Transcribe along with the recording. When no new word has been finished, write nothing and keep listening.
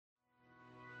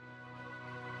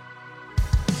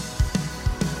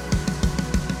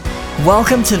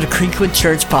Welcome to the Creekwood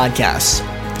Church Podcast.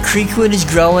 Creekwood is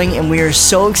growing and we are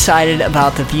so excited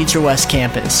about the Future West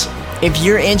campus. If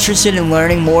you're interested in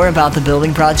learning more about the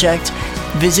building project,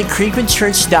 visit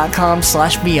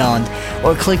creekwoodchurch.com/beyond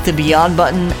or click the Beyond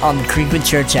button on the Creekwood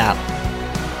Church app.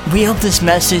 We hope this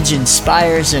message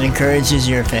inspires and encourages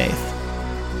your faith.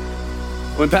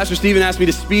 When Pastor Stephen asked me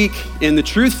to speak in the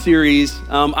Truth series,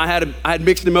 I had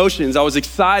mixed emotions. I was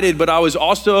excited, but I was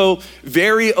also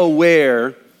very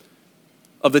aware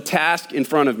of the task in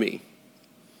front of me.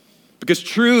 Because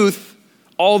truth,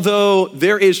 although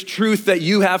there is truth that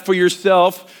you have for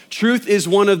yourself, truth is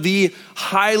one of the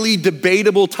highly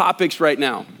debatable topics right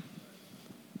now.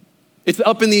 It's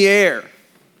up in the air.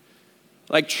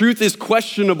 Like, truth is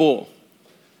questionable.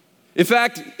 In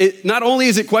fact, not only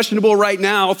is it questionable right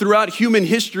now, throughout human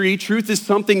history, truth is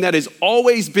something that has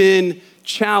always been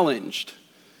challenged.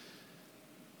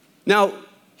 Now,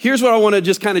 here's what I want to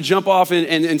just kind of jump off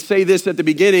and say this at the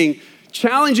beginning.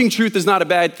 Challenging truth is not a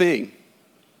bad thing.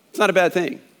 It's not a bad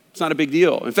thing. It's not a big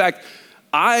deal. In fact,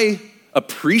 I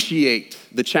appreciate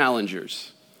the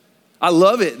challengers. I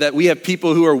love it that we have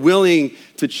people who are willing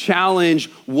to challenge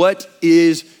what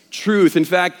is truth. In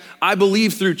fact, I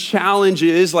believe through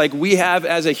challenges like we have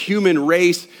as a human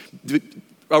race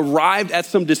arrived at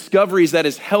some discoveries that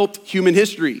has helped human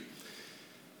history.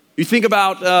 You think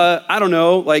about,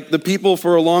 like the people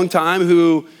for a long time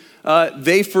who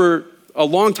for a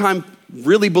long time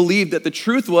really believed that the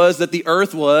truth was that the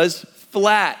earth was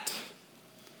flat.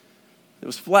 It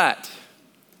was flat.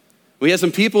 We had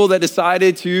some people that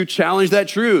decided to challenge that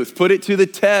truth, put it to the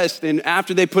test, and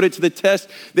after they put it to the test,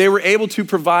 they were able to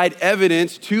provide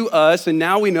evidence to us, and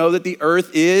now we know that the earth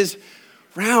is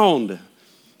round.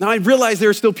 Now I realize there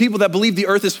are still people that believe the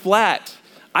earth is flat.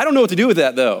 I don't know what to do with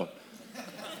that though.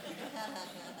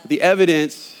 The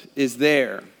evidence is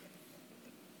there.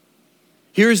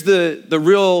 Here's the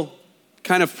real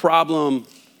kind of problem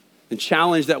and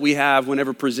challenge that we have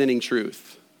whenever presenting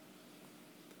truth.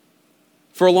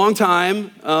 For a long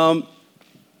time,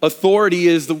 authority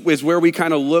is where we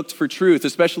kind of looked for truth,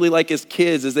 especially like as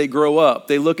kids, as they grow up.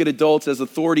 They look at adults as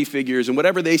authority figures, and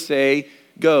whatever they say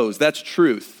goes. That's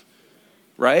truth,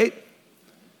 right?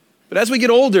 But as we get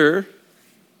older,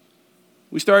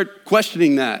 we start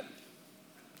questioning that.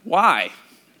 Why?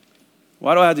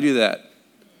 Why do I have to do that?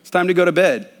 It's time to go to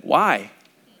bed. Why?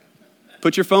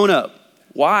 Put your phone up.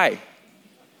 Why?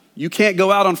 You can't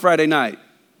go out on Friday night.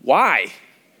 Why?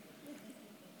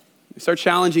 They start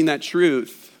challenging that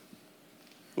truth.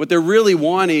 What they're really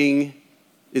wanting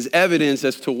is evidence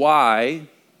as to why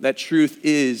that truth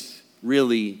is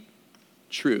really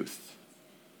truth.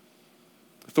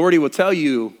 Authority will tell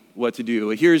you what to do.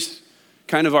 Here's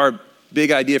kind of our big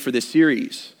idea for this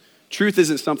series. Truth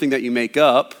isn't something that you make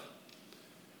up.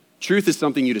 Truth is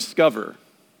something you discover.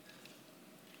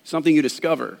 Something you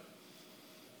discover.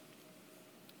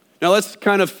 Now let's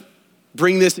kind of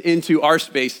bring this into our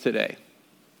space today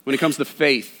when it comes to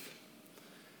faith.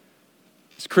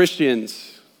 As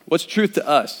Christians, what's truth to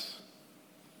us?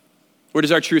 Where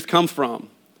does our truth come from?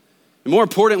 And more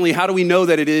importantly, how do we know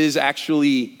that it is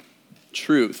actually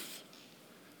truth?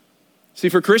 See,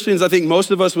 for Christians, I think most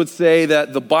of us would say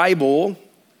that the Bible,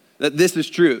 that this is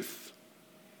truth.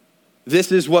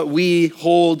 This is what we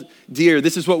hold dear.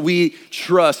 This is what we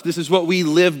trust. This is what we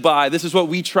live by. This is what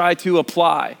we try to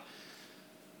apply.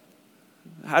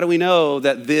 How do we know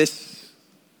that this,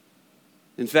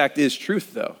 in fact, is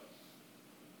truth, though?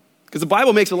 Because the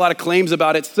Bible makes a lot of claims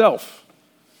about itself.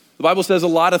 The Bible says a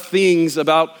lot of things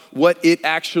about what it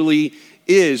actually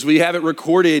is. We have it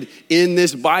recorded in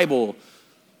this Bible.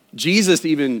 Jesus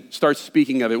even starts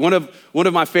speaking of it. One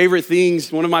of my favorite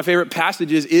things, one of my favorite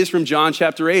passages is from John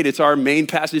chapter 8. It's our main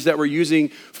passage that we're using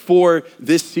for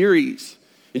this series.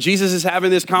 And Jesus is having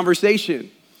this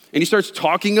conversation, and he starts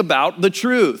talking about the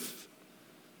truth.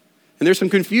 And there's some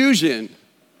confusion.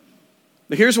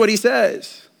 But here's what he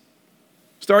says.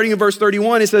 Starting in verse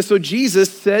 31, it says, "So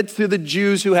Jesus said to the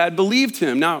Jews who had believed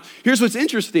him." Now, here's what's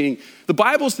interesting. The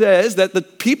Bible says that the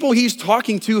people he's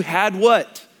talking to had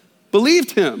what?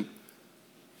 Believed him.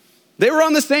 They were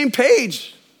on the same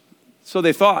page, so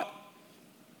they thought.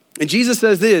 And Jesus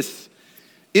says this,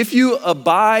 "If you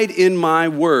abide in my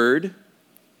word,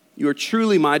 you are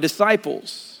truly my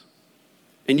disciples.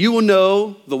 And you will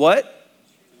know the what?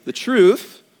 The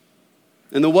truth.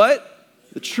 And the what?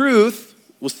 The truth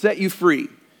will set you free."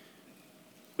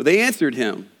 But they answered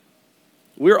him,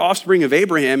 "We're offspring of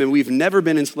Abraham, and we've never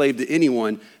been enslaved to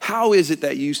anyone. How is it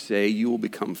that you say you will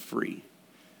become free?"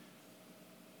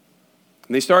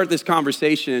 And they started this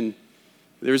conversation.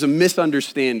 There was a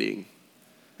misunderstanding.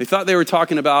 They thought they were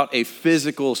talking about a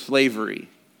physical slavery.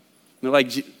 They're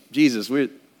like, Jesus, we're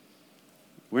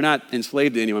not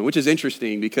enslaved to anyone, which is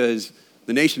interesting because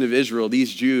the nation of Israel,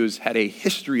 these Jews, had a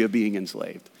history of being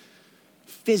enslaved,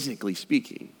 physically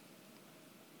speaking.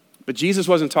 But Jesus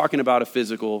wasn't talking about a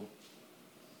physical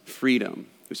freedom.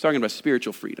 He was talking about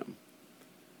spiritual freedom.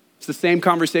 It's the same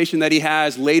conversation that he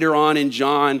has later on in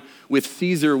John with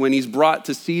Caesar when he's brought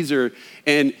to Caesar.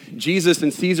 And Jesus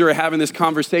and Caesar are having this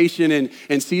conversation.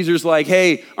 And Caesar's like,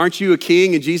 hey, aren't you a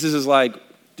king? And Jesus is like,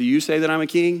 do you say that I'm a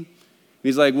king? And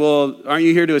he's like, well, aren't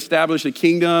you here to establish a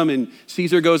kingdom? And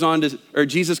Jesus goes on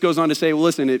to say, well,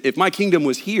 listen, if my kingdom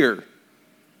was here,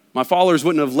 my followers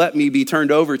wouldn't have let me be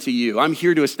turned over to you. I'm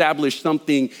here to establish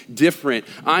something different.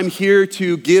 I'm here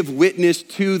to give witness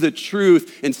to the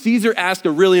truth. And Caesar asked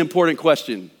a really important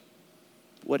question.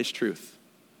 What is truth?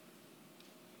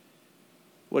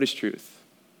 What is truth?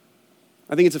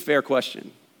 I think it's a fair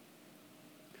question.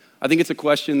 I think it's a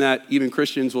question that even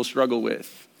Christians will struggle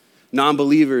with.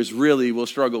 Non-believers really will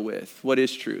struggle with. What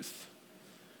is truth?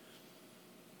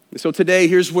 And so today,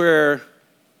 here's where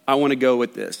I want to go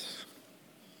with this.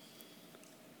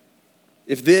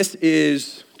 If this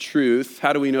is truth,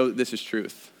 how do we know that this is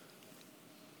truth?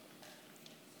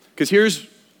 Because here's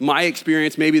my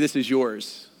experience, maybe this is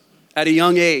yours. At a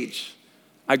young age,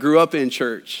 I grew up in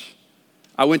church.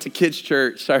 I went to kids'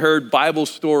 church. I heard Bible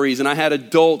stories, and I had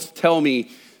adults tell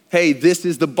me, hey, this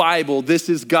is the Bible. This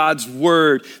is God's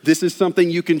word. This is something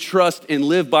you can trust and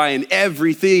live by, and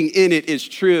everything in it is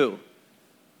true.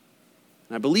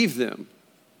 And I believed them.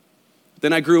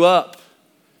 Then I grew up.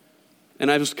 And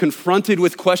I was confronted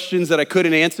with questions that I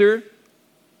couldn't answer.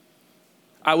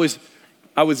 I was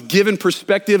given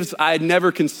perspectives I had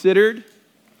never considered.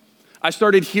 I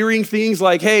started hearing things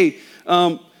like, hey,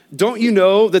 don't you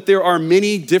know that there are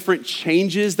many different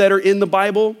changes that are in the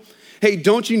Bible? Hey,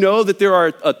 don't you know that there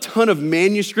are a ton of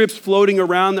manuscripts floating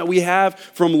around that we have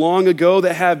from long ago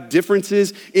that have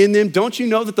differences in them? Don't you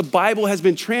know that the Bible has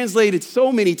been translated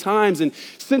so many times, and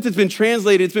since it's been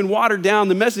translated, it's been watered down,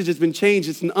 the message has been changed,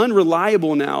 it's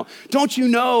unreliable now. Don't you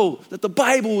know that the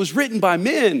Bible was written by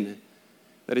men,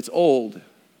 that it's old?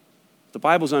 The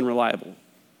Bible's unreliable.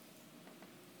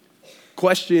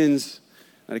 Questions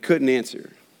that I couldn't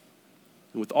answer.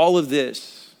 And with all of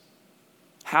this,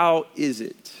 how is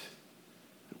it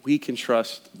we can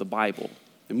trust the Bible?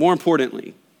 And more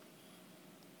importantly,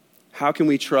 how can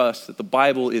we trust that the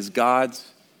Bible is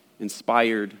God's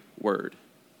inspired word?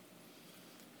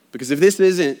 Because if this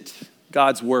isn't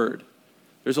God's word,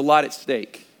 there's a lot at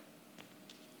stake.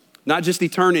 Not just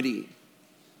eternity,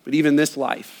 but even this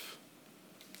life.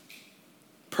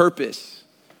 Purpose,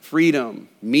 freedom,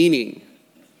 meaning.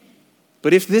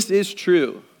 But if this is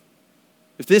true,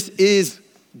 if this is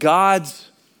God's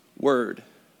word,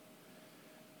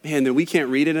 man, then we can't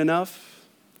read it enough.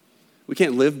 We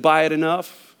can't live by it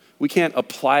enough. We can't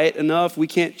apply it enough. We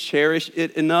can't cherish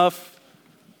it enough.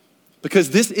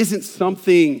 Because this isn't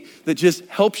something that just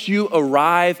helps you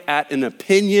arrive at an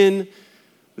opinion,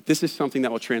 but this is something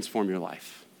that will transform your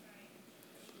life.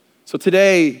 So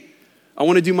today, I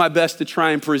want to do my best to try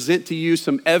and present to you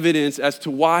some evidence as to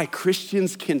why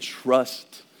Christians can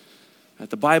trust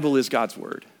that the Bible is God's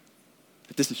word,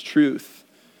 that this is truth,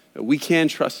 that we can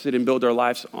trust it and build our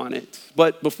lives on it.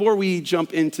 But before we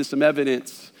jump into some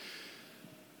evidence,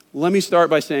 let me start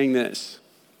by saying this.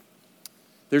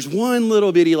 There's one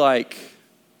little bitty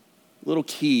little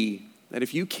key that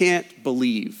if you can't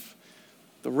believe,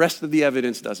 the rest of the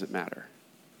evidence doesn't matter.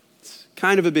 It's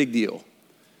kind of a big deal.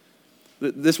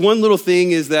 This one little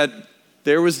thing is that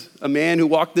there was a man who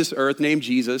walked this earth named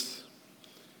Jesus.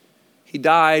 He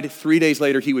died. 3 days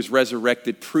later, he was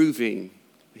resurrected, proving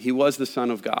he was the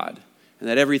Son of God and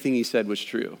that everything he said was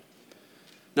true.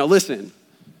 Now listen,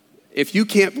 if you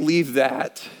can't believe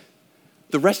that,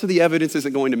 the rest of the evidence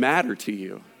isn't going to matter to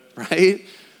you, right?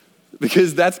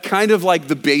 Because that's kind of like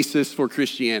the basis for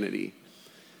Christianity.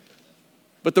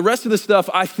 But the rest of the stuff,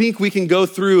 I think we can go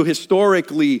through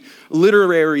historically,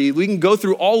 literary, we can go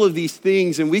through all of these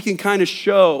things and we can kind of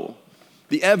show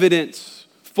the evidence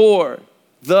for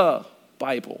the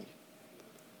Bible.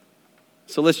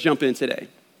 So let's jump in today.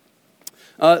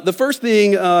 The first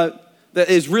thing that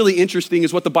is really interesting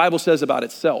is what the Bible says about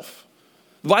itself.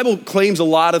 The Bible claims a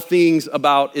lot of things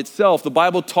about itself. The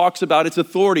Bible talks about its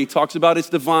authority, talks about its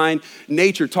divine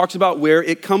nature, talks about where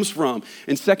it comes from.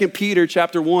 In 2 Peter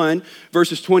chapter 1,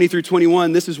 verses 20 through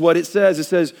 21, this is what it says. It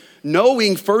says,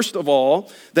 knowing first of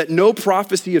all that no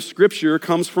prophecy of Scripture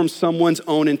comes from someone's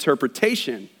own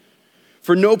interpretation.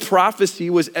 For no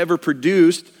prophecy was ever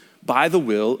produced by the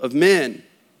will of men.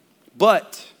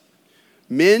 But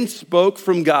men spoke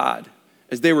from God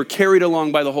as they were carried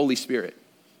along by the Holy Spirit.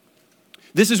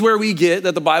 This is where we get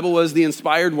that the Bible was the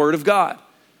inspired word of God.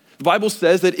 The Bible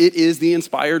says that it is the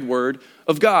inspired word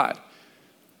of God.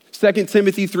 2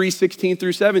 Timothy 3:16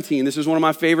 through 17. This is one of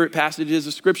my favorite passages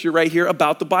of scripture right here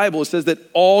about the Bible. It says that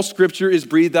all scripture is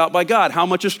breathed out by God. How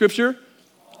much of scripture?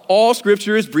 All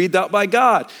scripture is breathed out by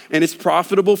God, and it's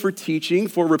profitable for teaching,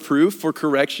 for reproof, for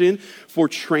correction, for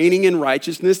training in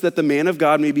righteousness, that the man of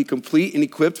God may be complete and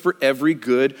equipped for every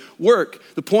good work.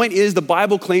 The point is, the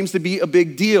Bible claims to be a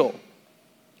big deal,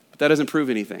 but that doesn't prove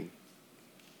anything.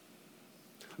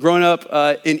 Growing up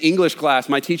in English class,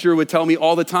 my teacher would tell me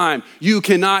all the time, you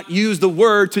cannot use the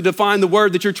word to define the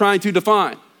word that you're trying to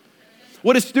define.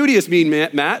 What does studious mean,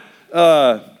 Matt?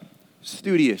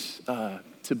 Studious.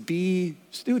 To be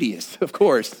studious, of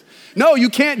course. No, you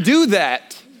can't do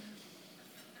that.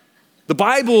 The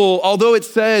Bible, although it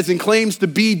says and claims to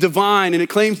be divine and it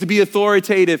claims to be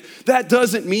authoritative, that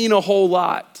doesn't mean a whole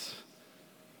lot.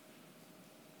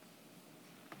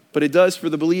 But it does for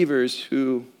the believers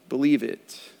who believe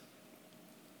it.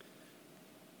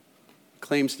 It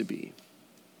claims to be.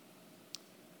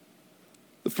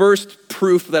 The first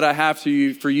proof that I have for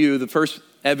you, the first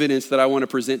evidence that I want to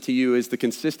present to you is the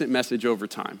consistent message over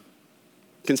time.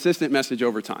 Consistent message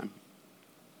over time.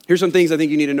 Here's some things I think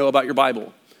you need to know about your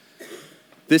Bible.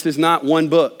 This is not one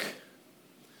book.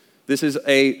 This is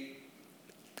a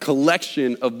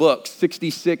collection of books,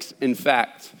 66 in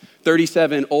fact,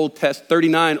 39 Old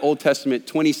Testament,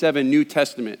 27 New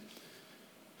Testament.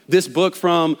 This book,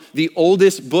 from the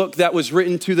oldest book that was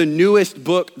written to the newest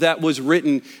book that was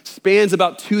written, spans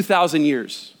about 2,000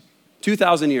 years.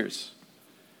 2,000 years.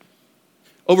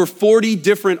 Over 40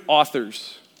 different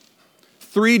authors,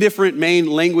 3 different main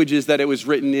languages that it was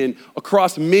written in,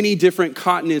 across many different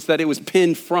continents that it was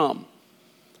penned from.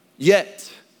 Yet,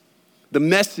 the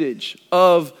message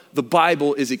of the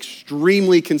Bible is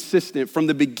extremely consistent. From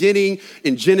the beginning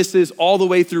in Genesis all the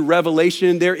way through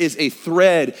Revelation, there is a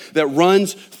thread that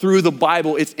runs through the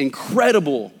Bible. It's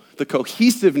incredible, the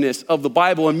cohesiveness of the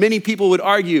Bible. And many people would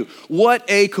argue, what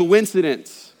a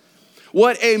coincidence.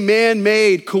 What a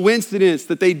man-made coincidence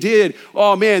that they did.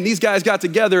 Oh man, these guys got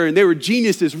together and they were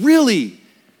geniuses. Really?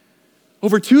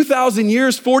 Over 2,000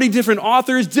 years, 40 different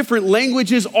authors, different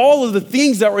languages, all of the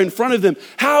things that were in front of them.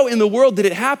 How in the world did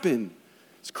it happen?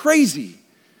 It's crazy.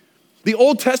 The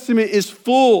Old Testament is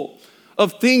full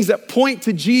of things that point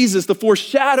to Jesus, the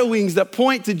foreshadowings that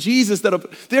point to Jesus,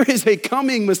 that there is a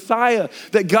coming Messiah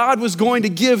that God was going to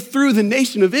give through the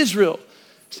nation of Israel.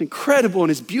 It's incredible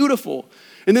and it's beautiful.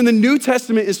 And then the New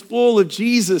Testament is full of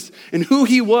Jesus and who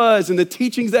he was and the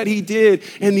teachings that he did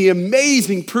and the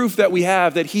amazing proof that we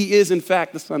have that he is in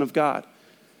fact the Son of God.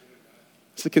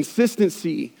 It's the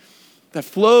consistency that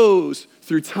flows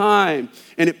through time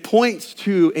and it points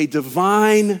to a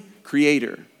divine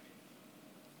creator.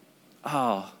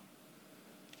 Oh,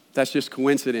 that's just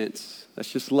coincidence.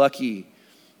 That's just lucky.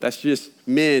 That's just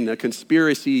men, a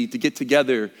conspiracy to get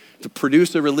together to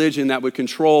produce a religion that would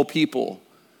control people.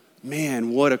 Man,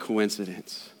 what a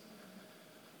coincidence.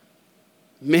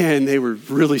 Man, they were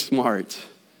really smart.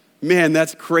 Man,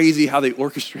 that's crazy how they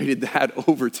orchestrated that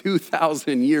over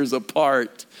 2,000 years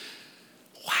apart.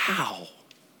 Wow.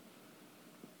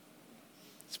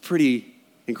 It's pretty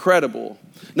incredible.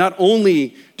 Not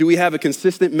only do we have a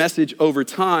consistent message over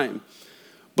time,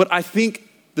 but I think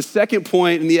the second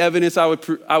point and the evidence I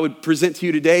would present to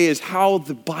you today is how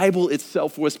the Bible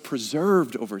itself was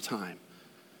preserved over time.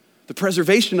 The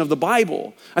preservation of the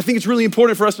Bible. I think it's really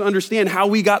important for us to understand how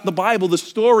we got the Bible. The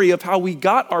story of how we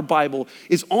got our Bible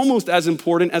is almost as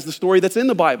important as the story that's in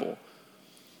the Bible.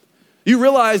 You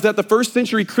realize that the first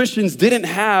century Christians didn't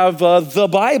have the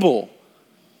Bible.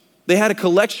 They had a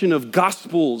collection of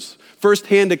gospels,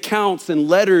 firsthand accounts and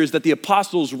letters that the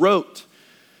apostles wrote.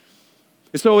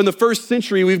 And so in the first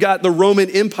century, we've got the Roman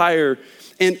Empire.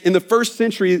 And in the first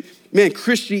century, man,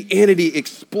 Christianity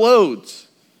explodes.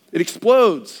 It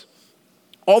explodes.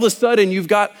 All of a sudden, you've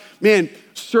got,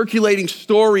 circulating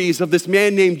stories of this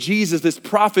man named Jesus, this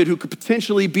prophet who could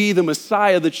potentially be the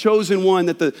Messiah, the chosen one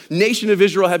that the nation of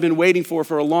Israel had been waiting for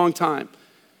a long time.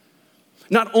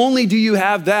 Not only do you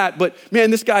have that, but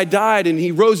this guy died and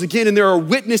he rose again, and there are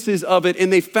witnesses of it,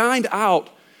 and they find out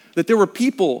that there were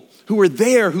people who were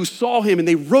there who saw him, and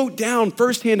they wrote down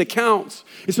firsthand accounts.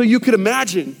 And so you could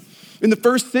imagine in the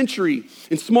first century,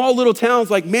 in small little towns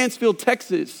like Mansfield,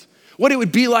 Texas, what it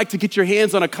would be like to get your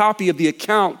hands on a copy of the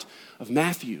account of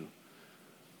Matthew.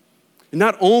 And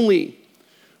not only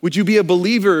would you be a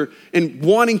believer and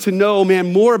wanting to know,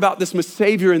 more about this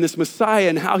Savior and this Messiah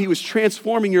and how he was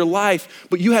transforming your life,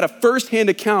 but you had a firsthand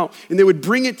account, and they would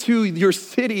bring it to your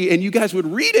city and you guys would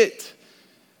read it,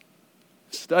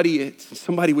 study it, and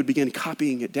somebody would begin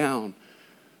copying it down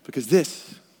because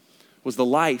this was the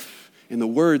life and the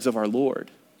words of our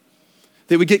Lord.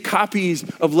 They would get copies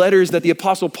of letters that the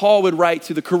Apostle Paul would write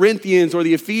to the Corinthians or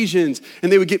the Ephesians,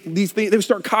 and they would get these things, they would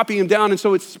start copying them down, and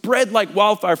so it spread like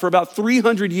wildfire for about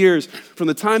 300 years from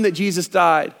the time that Jesus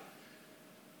died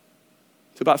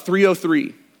to about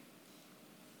 303.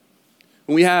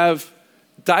 When we have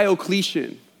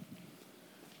Diocletian,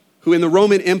 who in the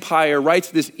Roman Empire writes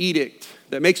this edict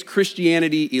that makes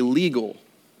Christianity illegal.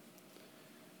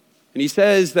 And he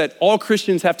says that all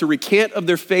Christians have to recant of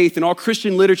their faith and all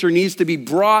Christian literature needs to be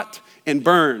brought and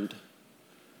burned.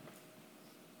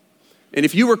 And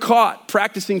if you were caught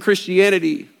practicing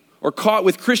Christianity or caught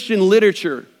with Christian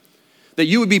literature, that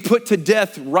you would be put to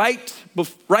death right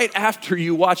after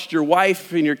you watched your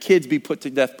wife and your kids be put to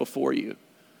death before you.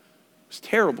 It's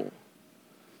terrible.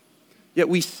 Yet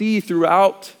we see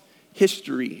throughout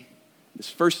history, this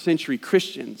first century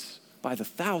Christians by the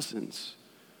thousands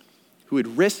who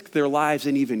would risk their lives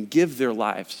and even give their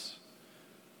lives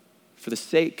for the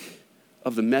sake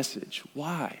of the message.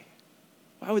 Why?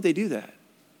 Why would they do that?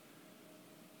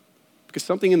 Because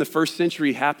something in the first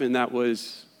century happened that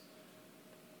was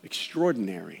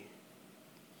extraordinary.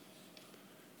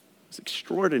 It was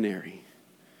extraordinary.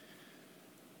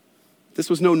 This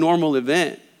was no normal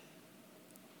event.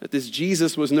 That this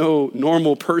Jesus was no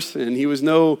normal person. He was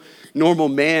no normal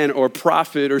man or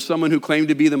prophet or someone who claimed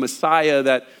to be the Messiah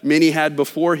that many had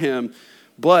before him.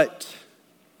 But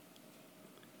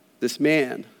this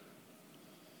man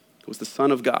was the Son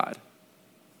of God.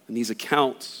 And these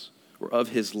accounts were of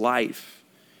his life.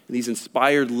 And these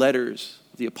inspired letters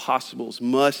of the apostles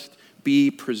must be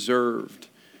preserved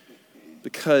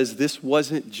because this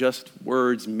wasn't just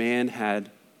words man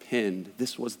had penned.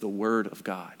 This was the Word of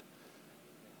God.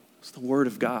 It's the Word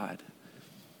of God.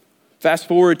 Fast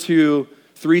forward to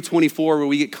 324, where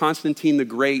we get Constantine the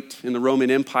Great in the Roman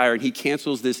Empire, and he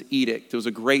cancels this edict. It was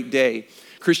a great day.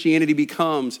 Christianity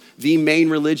becomes the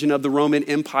main religion of the Roman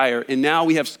Empire, and now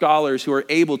we have scholars who are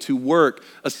able to work,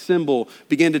 assemble,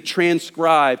 begin to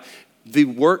transcribe the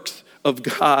works of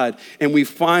God, and we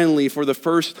finally, for the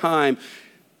first time,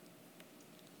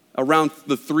 around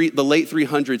the late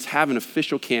 300s, have an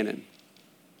official canon,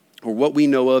 or what we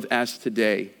know of as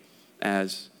today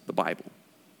as the Bible.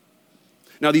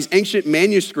 Now, these ancient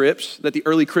manuscripts that the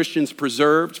early Christians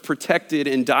preserved, protected,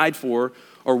 and died for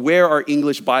are where our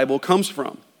English Bible comes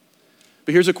from.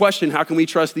 But here's a question: how can we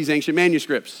trust these ancient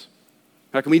manuscripts?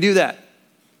 How can we do that?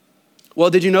 Well,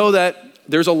 did you know that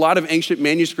there's a lot of ancient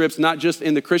manuscripts, not just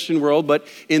in the Christian world, but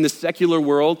in the secular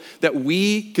world, that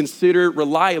we consider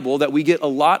reliable, that we get a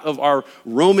lot of our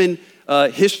Roman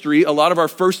history, a lot of our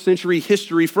first century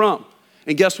history from?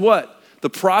 And guess what? The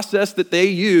process that they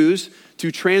use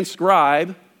to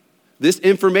transcribe this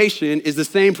information is the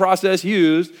same process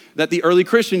used that the early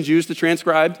Christians used to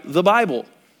transcribe the Bible.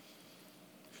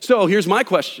 So here's my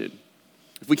question.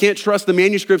 If we can't trust the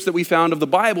manuscripts that we found of the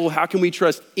Bible, how can we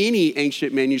trust any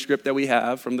ancient manuscript that we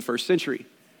have from the first century?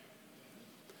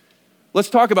 Let's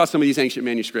talk about some of these ancient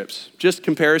manuscripts, just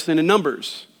comparison in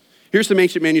numbers. Here's some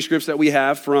ancient manuscripts that we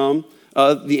have from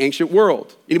the ancient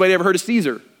world. Anybody ever heard of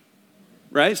Caesar?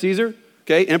 Right, Caesar?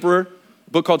 Okay, emperor,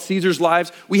 a book called Caesar's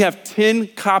Lives. We have 10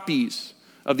 copies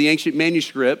of the ancient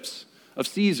manuscripts of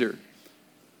Caesar.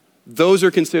 Those are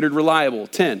considered reliable,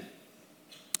 10.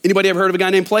 Anybody ever heard of a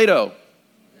guy named Plato?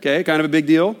 Okay, kind of a big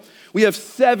deal. We have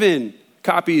 7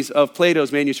 copies of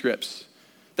Plato's manuscripts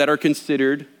that are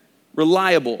considered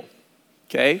reliable,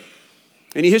 okay?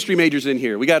 Any history majors in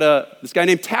here? We got this guy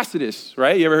named Tacitus,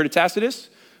 right? You ever heard of Tacitus?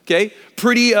 Okay,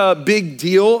 pretty big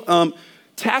deal.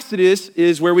 Tacitus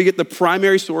is where we get the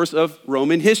primary source of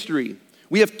Roman history.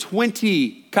 We have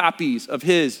 20 copies of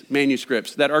his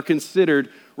manuscripts that are considered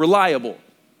reliable,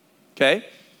 okay?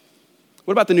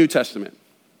 What about the New Testament?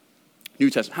 New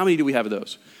Testament, how many do we have of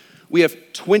those? We have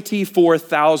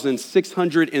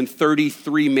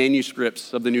 24,633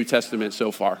 manuscripts of the New Testament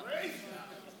so far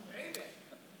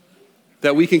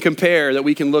that we can compare, that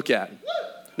we can look at.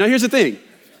 Now, here's the thing.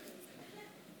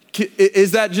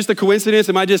 Is that just a coincidence?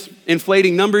 Am I just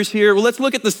inflating numbers here? Well, let's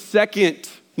look at the second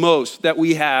most that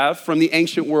we have from the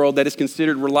ancient world that is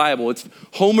considered reliable. It's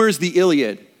Homer's The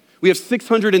Iliad. We have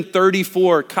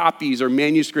 634 copies or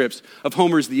manuscripts of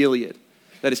Homer's The Iliad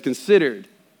that is considered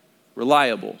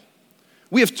reliable.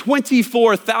 We have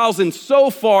 24,000 so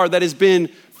far that has been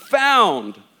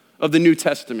found of the New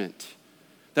Testament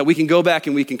that we can go back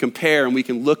and we can compare and we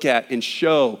can look at and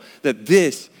show that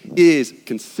this is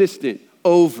consistent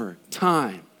over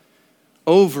time.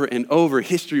 Over and over,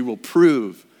 history will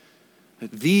prove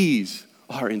that these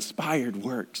are inspired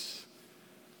works.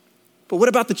 But what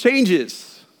about the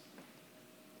changes?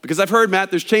 Because I've heard, Matt,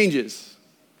 there's changes.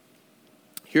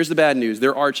 here's the bad news.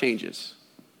 There are changes.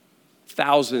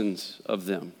 Thousands of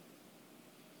them.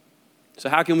 So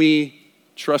how can we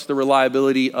trust the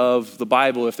reliability of the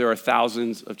Bible if there are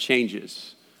thousands of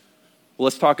changes? Well,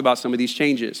 let's talk about some of these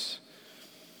changes.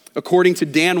 According to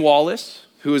Dan Wallace,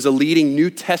 who is a leading New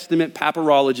Testament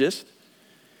papyrologist,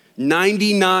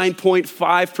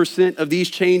 99.5% of these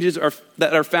changes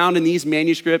that are found in these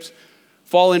manuscripts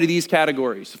fall into these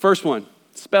categories. The first one,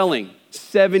 spelling.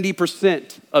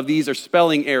 70% of these are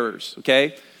spelling errors,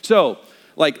 okay? So,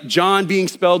 like John being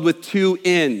spelled with 2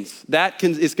 N's, that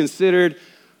is considered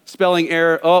spelling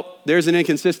error. Oh, there's an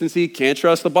inconsistency. Can't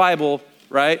trust the Bible,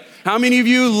 right? How many of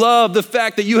you love the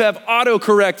fact that you have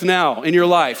autocorrect now in your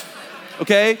life,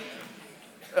 okay?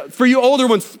 For you older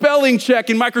ones, spelling check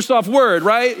in Microsoft Word,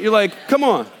 right? You're like, come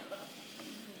on.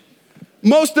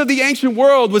 Most of the ancient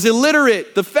world was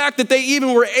illiterate. The fact that they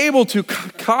even were able to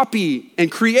copy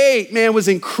and create, man, was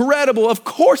incredible. Of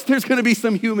course there's going to be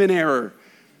some human error.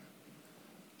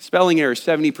 Spelling error,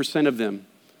 70% of them.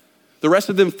 The rest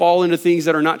of them fall into things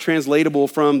that are not translatable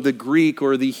from the Greek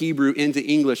or the Hebrew into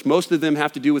English. Most of them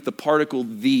have to do with the particle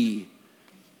the.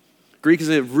 Greek is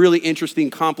a really interesting,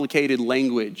 complicated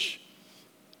language.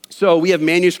 So we have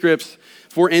manuscripts,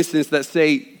 for instance, that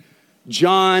say,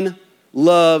 John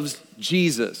loves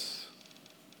Jesus.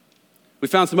 We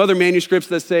found some other manuscripts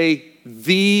that say,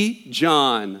 the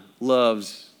John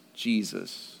loves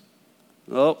Jesus.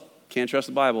 Oh, can't trust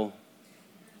the Bible.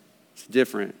 It's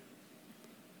different.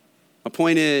 My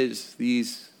point is,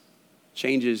 these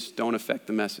changes don't affect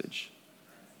the message.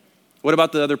 What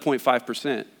about the other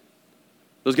 0.5%?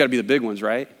 Those got to be the big ones,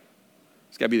 right?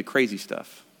 It's got to be the crazy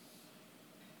stuff.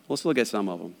 Let's look at some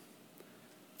of them.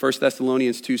 1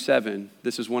 Thessalonians 2:7,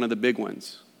 this is one of the big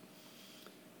ones.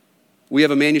 We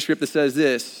have a manuscript that says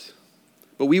this,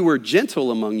 but we were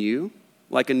gentle among you,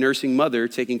 like a nursing mother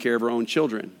taking care of her own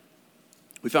children.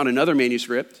 We found another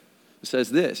manuscript that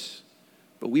says this,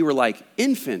 but we were like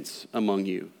infants among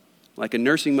you, like a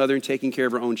nursing mother taking care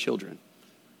of her own children.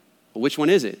 Well, which one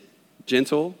is it?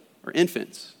 Gentle or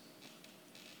infants?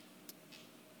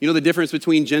 You know the difference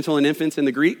between gentle and infants in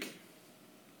the Greek?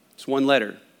 It's one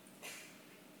letter.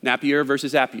 Napier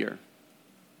versus Appier.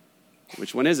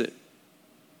 Which one is it?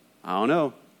 I don't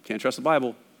know. Can't trust the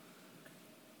Bible.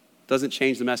 Doesn't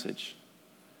change the message.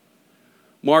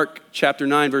 Mark chapter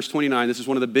 9, verse 29, this is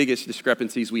one of the biggest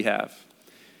discrepancies we have.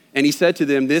 And he said to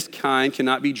them, this kind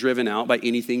cannot be driven out by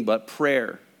anything but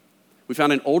prayer. We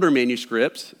found an older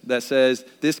manuscript that says,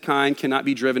 this kind cannot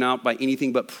be driven out by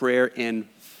anything but prayer and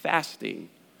fasting.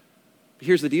 But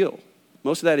here's the deal.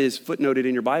 Most of that is footnoted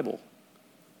in your Bible.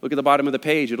 Look at the bottom of the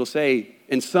page. It'll say,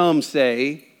 and some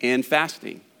say, and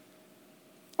fasting.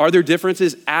 Are there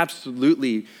differences?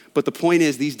 Absolutely. But the point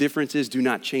is, these differences do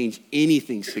not change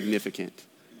anything significant.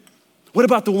 What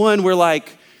about the one where,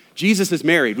 like, Jesus is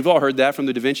married? We've all heard that from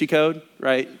the Da Vinci Code,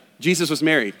 right? Jesus was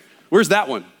married. Where's that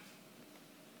one?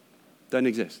 Doesn't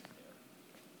exist.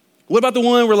 What about the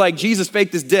one where, like, Jesus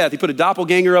faked his death? He put a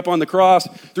doppelganger up on the cross.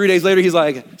 3 days later, he's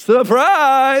like,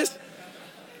 surprise!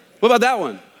 What about that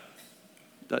one?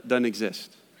 Doesn't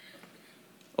exist.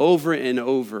 Over and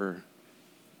over,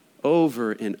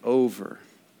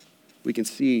 we can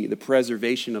see the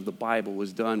preservation of the Bible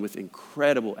was done with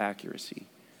incredible accuracy.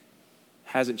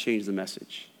 Hasn't changed the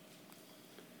message.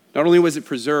 Not only was it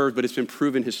preserved, but it's been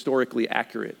proven historically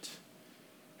accurate.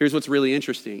 Here's what's really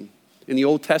interesting. In the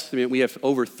Old Testament, we have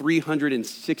over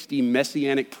 360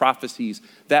 messianic prophecies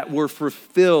that were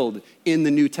fulfilled in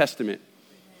the New Testament.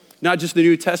 Not just the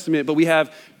New Testament, but we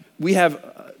have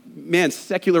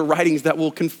secular writings that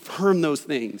will confirm those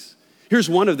things. Here's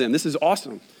one of them. This is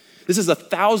awesome. This is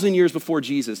 1,000 years before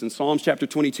Jesus. In Psalms chapter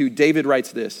 22, David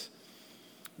writes this.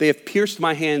 They have pierced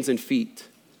my hands and feet.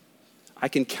 I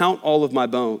can count all of my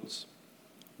bones.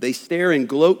 They stare and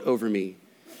gloat over me.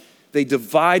 They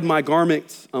divide my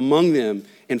garments among them,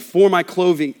 and for my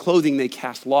clothing they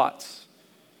cast lots.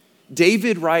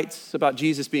 David writes about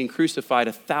Jesus being crucified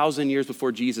 1,000 years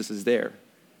before Jesus is there.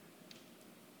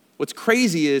 What's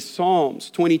crazy is Psalms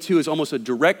 22 is almost a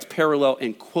direct parallel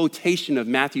and quotation of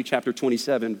Matthew chapter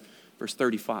 27, verse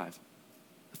 35,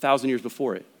 1,000 years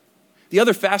before it. The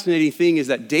other fascinating thing is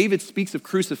that David speaks of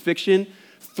crucifixion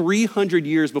 300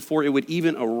 years before it would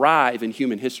even arrive in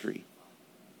human history.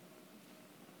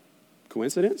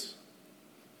 Coincidence?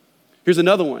 Here's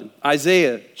another one.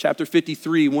 Isaiah chapter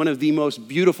 53, one of the most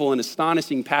beautiful and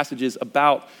astonishing passages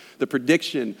about the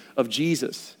prediction of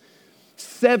Jesus.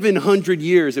 700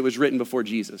 years it was written before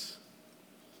Jesus.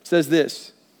 It says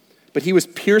this, but he was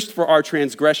pierced for our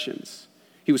transgressions.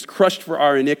 He was crushed for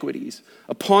our iniquities.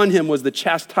 Upon him was the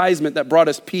chastisement that brought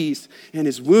us peace, and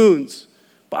his wounds,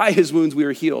 by his wounds we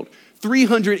were healed.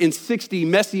 360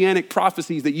 messianic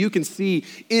prophecies that you can see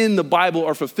in the Bible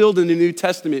are fulfilled in the New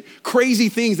Testament. Crazy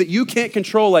things that you can't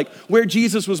control, like where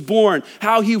Jesus was born,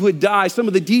 how he would die, some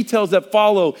of the details that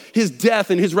follow his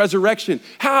death and his resurrection.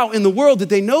 How in the world did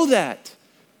they know that?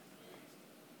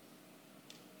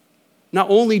 Not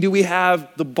only do we have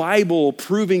the Bible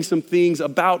proving some things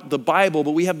about the Bible,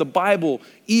 but we have the Bible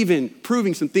even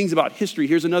proving some things about history.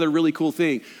 Here's another really cool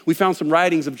thing. We found some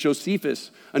writings of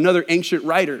Josephus, another ancient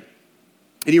writer.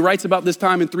 And he writes about this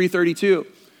time in 332,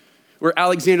 where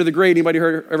Alexander the Great, anybody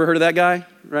ever heard of that guy,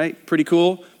 right? Pretty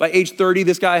cool. By age 30,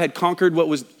 this guy had conquered what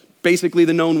was basically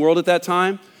the known world at that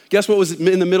time. Guess what was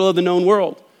in the middle of the known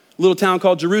world? A little town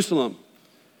called Jerusalem.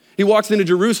 He walks into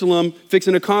Jerusalem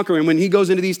fixing to conquer, and when he goes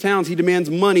into these towns, he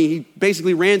demands money. He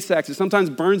basically ransacks it,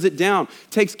 sometimes burns it down,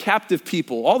 takes captive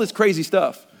people, all this crazy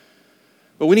stuff.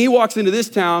 But when he walks into this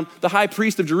town, the high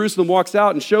priest of Jerusalem walks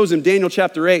out and shows him Daniel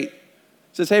chapter 8.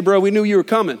 Says, hey, bro, we knew you were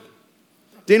coming.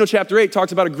 Daniel chapter 8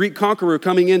 talks about a Greek conqueror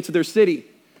coming into their city.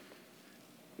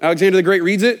 Alexander the Great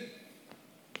reads it.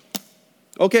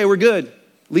 Okay, we're good.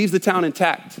 Leaves the town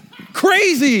intact.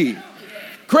 Crazy.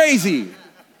 Crazy.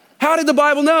 How did the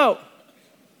Bible know?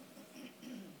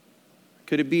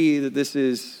 Could it be that this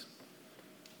is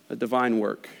a divine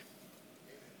work?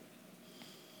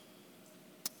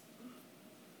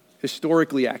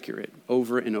 Historically accurate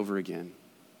over and over again.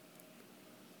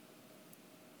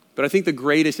 But I think the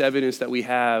greatest evidence that we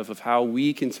have of how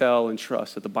we can tell and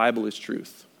trust that the Bible is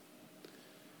truth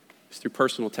is through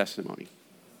personal testimony.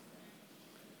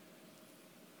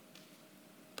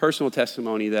 Personal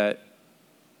testimony that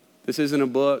this isn't a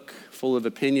book full of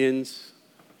opinions.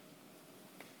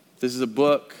 This is a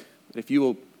book that if you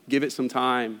will give it some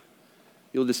time,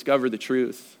 you'll discover the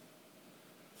truth.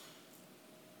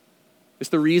 It's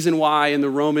the reason why in the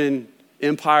Roman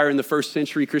Empire in the first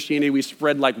century, Christianity, we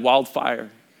spread like wildfire.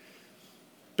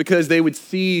 Because they would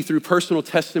see through personal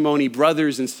testimony,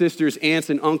 brothers and sisters, aunts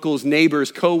and uncles,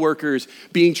 neighbors, co-workers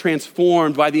being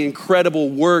transformed by the incredible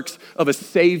works of a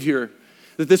Savior.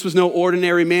 That this was no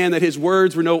ordinary man, that his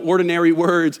words were no ordinary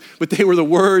words, but they were the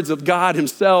words of God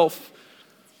himself.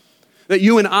 That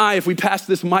you and I, if we passed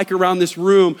this mic around this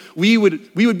room, we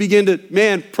would begin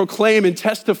to, proclaim and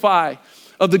testify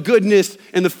of the goodness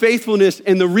and the faithfulness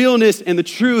and the realness and the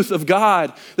truth of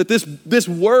God. That this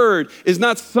word is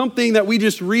not something that we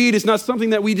just read. It's not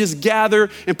something that we just gather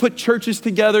and put churches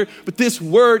together, but this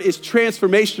word is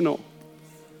transformational.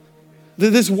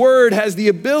 That this word has the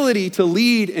ability to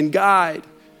lead and guide,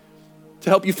 to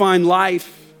help you find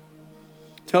life,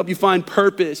 to help you find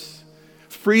purpose,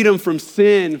 freedom from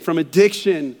sin, from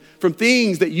addiction, from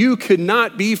things that you could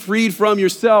not be freed from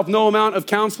yourself. No amount of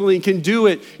counseling can do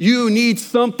it. You need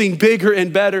something bigger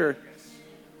and better.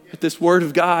 But this word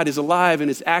of God is alive and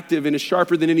it's active and is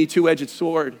sharper than any two-edged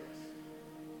sword.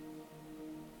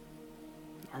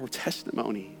 Our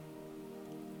testimony,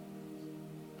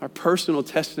 our personal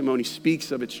testimony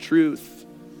speaks of its truth.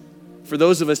 For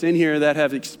those of us in here that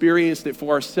have experienced it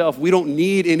for ourselves, we don't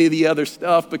need any of the other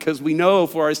stuff because we know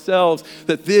for ourselves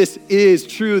that this is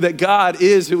true, that God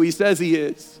is who he says he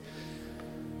is.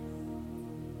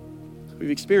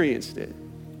 We've experienced it.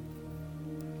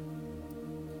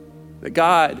 That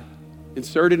God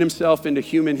inserted himself into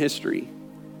human history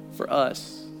for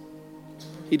us.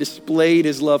 He displayed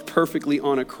his love perfectly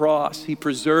on a cross. He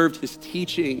preserved his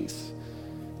teachings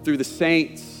through the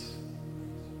saints.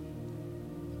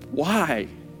 Why?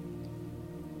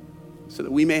 So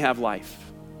that we may have life.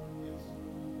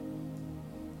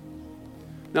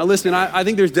 Now listen, I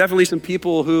think there's definitely some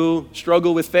people who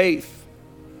struggle with faith.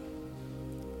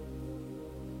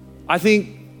 I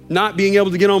think not being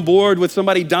able to get on board with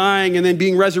somebody dying and then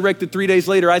being resurrected 3 days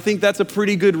later, I think that's a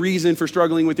pretty good reason for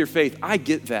struggling with your faith. I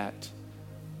get that.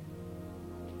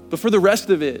 But for the rest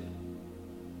of it,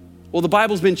 well, the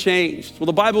Bible's been changed. Well,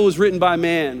 the Bible was written by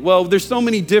man. Well, there's so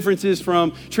many differences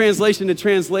from translation to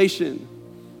translation.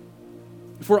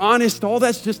 If we're honest, all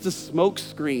that's just a smoke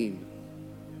screen.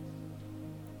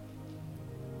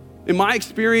 In my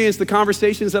experience, the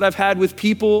conversations that I've had with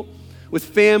people, with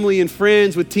family and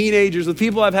friends, with teenagers, with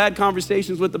people I've had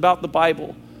conversations with about the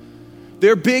Bible,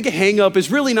 their big hang up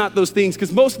is really not those things,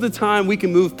 because most of the time we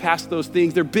can move past those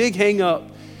things. Their big hang up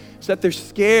is that they're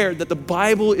scared that the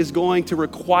Bible is going to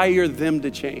require them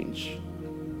to change.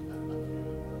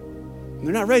 And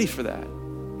they're not ready for that.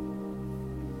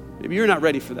 Maybe you're not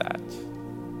ready for that.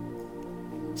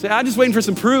 Say, I'm just waiting for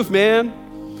some proof, man.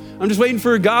 I'm just waiting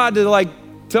for God to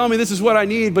tell me this is what I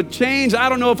need. But change, I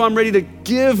don't know if I'm ready to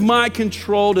give my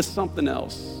control to something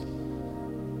else.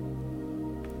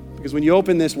 Because when you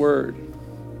open this word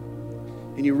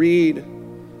and you read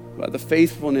by the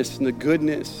faithfulness and the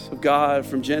goodness of God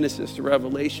from Genesis to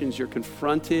Revelations, you're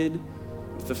confronted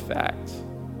with the fact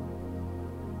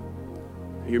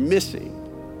you're missing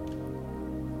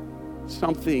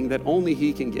something that only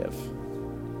He can give.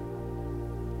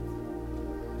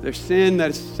 There's sin that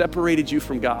has separated you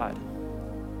from God.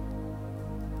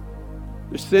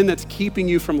 There's sin that's keeping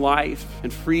you from life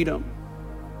and freedom.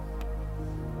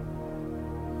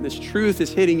 And this truth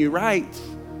is hitting you right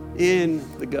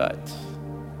in the gut.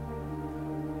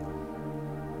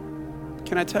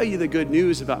 Can I tell you the good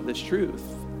news about this truth?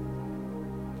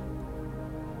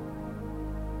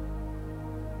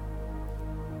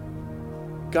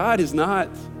 God is not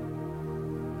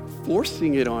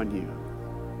forcing it on you.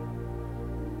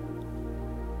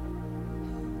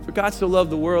 For God so loved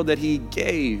the world that He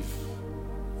gave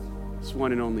His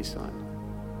one and only Son.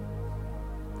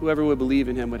 Whoever would believe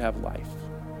in Him would have life.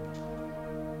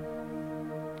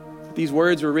 These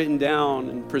words were written down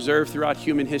and preserved throughout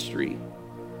human history,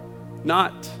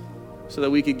 not so that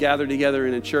we could gather together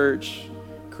in a church,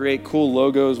 create cool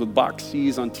logos with box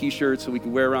C's on t-shirts so we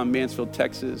could wear around Mansfield,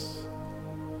 Texas,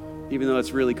 even though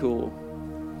it's really cool.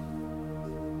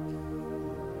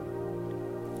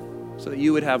 So that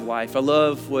you would have life. I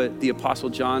love what the Apostle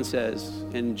John says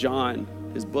in John,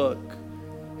 his book,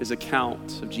 his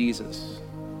account of Jesus.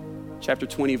 Chapter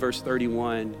 20, verse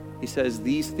 31, he says,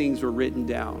 these things were written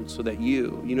down so that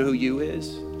you know who you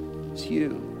is? It's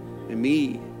you and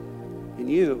me and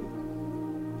you.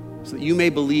 So that you may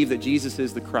believe that Jesus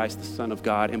is the Christ, the Son of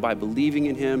God, and by believing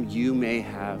in Him, you may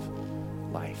have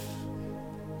life.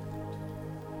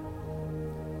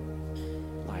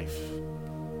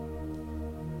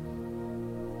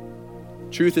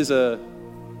 Truth is a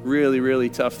really, really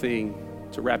tough thing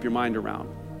to wrap your mind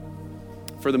around.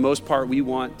 For the most part, we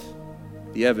want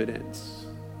the evidence.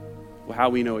 Well, how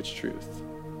we know it's truth.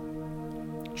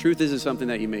 Truth isn't something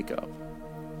that you make up.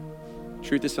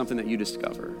 Truth is something that you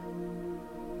discover.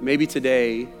 Maybe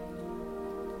today,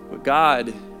 what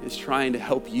God is trying to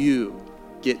help you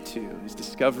get to is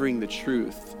discovering the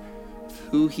truth of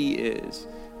who He is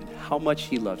and how much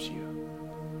He loves you.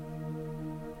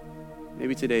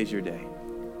 Maybe today's your day.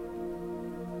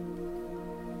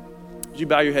 Would you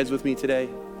bow your heads with me today?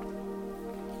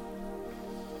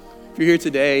 If you're here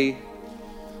today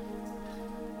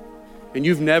and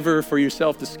you've never for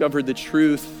yourself discovered the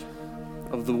truth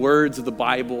of the words of the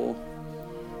Bible,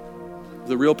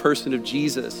 the real person of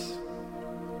Jesus,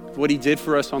 what He did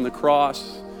for us on the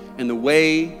cross and the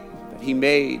way that He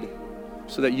made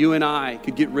so that you and I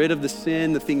could get rid of the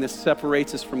sin, the thing that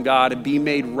separates us from God, and be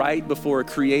made right before a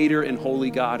creator and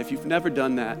holy God. If you've never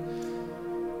done that,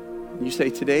 and you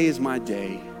say, today is my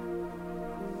day,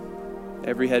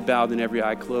 every head bowed and every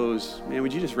eye closed, man,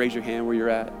 would you just raise your hand where you're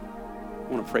at? I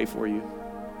want to pray for you.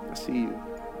 I see you.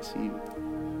 I see you.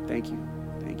 Thank you.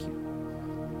 Thank you.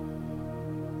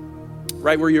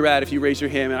 Right where you're at, if you raise your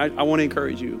hand, I want to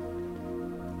encourage you.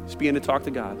 Just begin to talk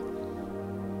to God.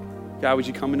 God, would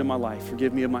you come into my life?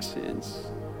 Forgive me of my sins.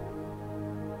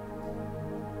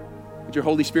 Would your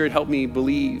Holy Spirit help me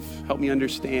believe, help me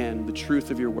understand the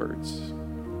truth of your words?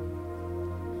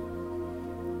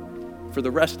 For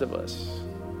the rest of us,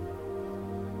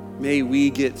 may we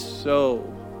get so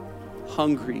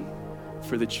hungry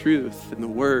for the truth and the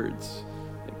words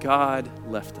that God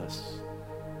left us.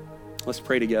 Let's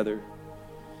pray together.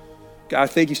 God,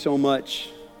 thank you so much.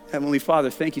 Heavenly Father,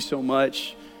 thank you so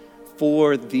much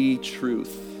for the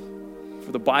truth,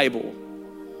 for the Bible,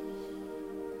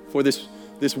 for this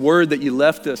word that you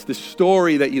left us, this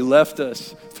story that you left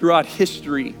us throughout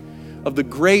history of the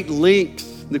great links,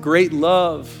 the great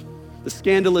love, the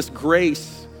scandalous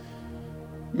grace,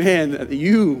 man, that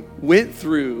you went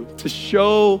through to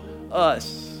show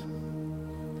us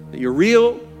that you're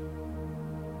real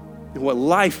and what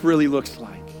life really looks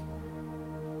like.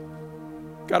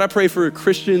 God, I pray for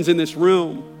Christians in this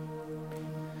room,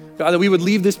 God, that we would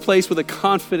leave this place with a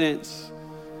confidence,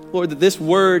 Lord, that this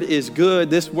word is good,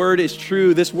 this word is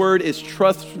true, this word is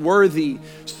trustworthy,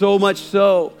 so much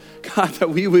so, God, that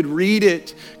we would read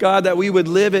it, God, that we would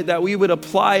live it, that we would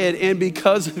apply it, and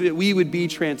because of it, we would be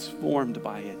transformed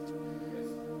by it.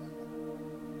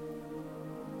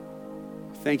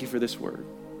 Thank you for this word.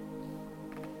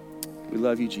 We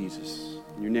love you, Jesus.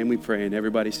 In your name we pray, and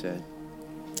everybody said,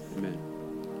 amen.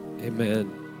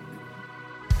 Amen.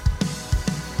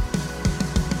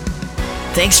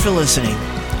 Thanks for listening.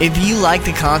 If you like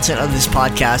the content of this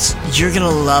podcast, you're going to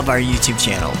love our YouTube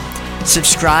channel.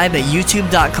 Subscribe at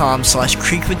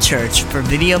youtube.com/Creekwood Church for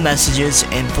video messages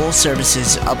and full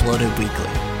services uploaded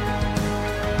weekly.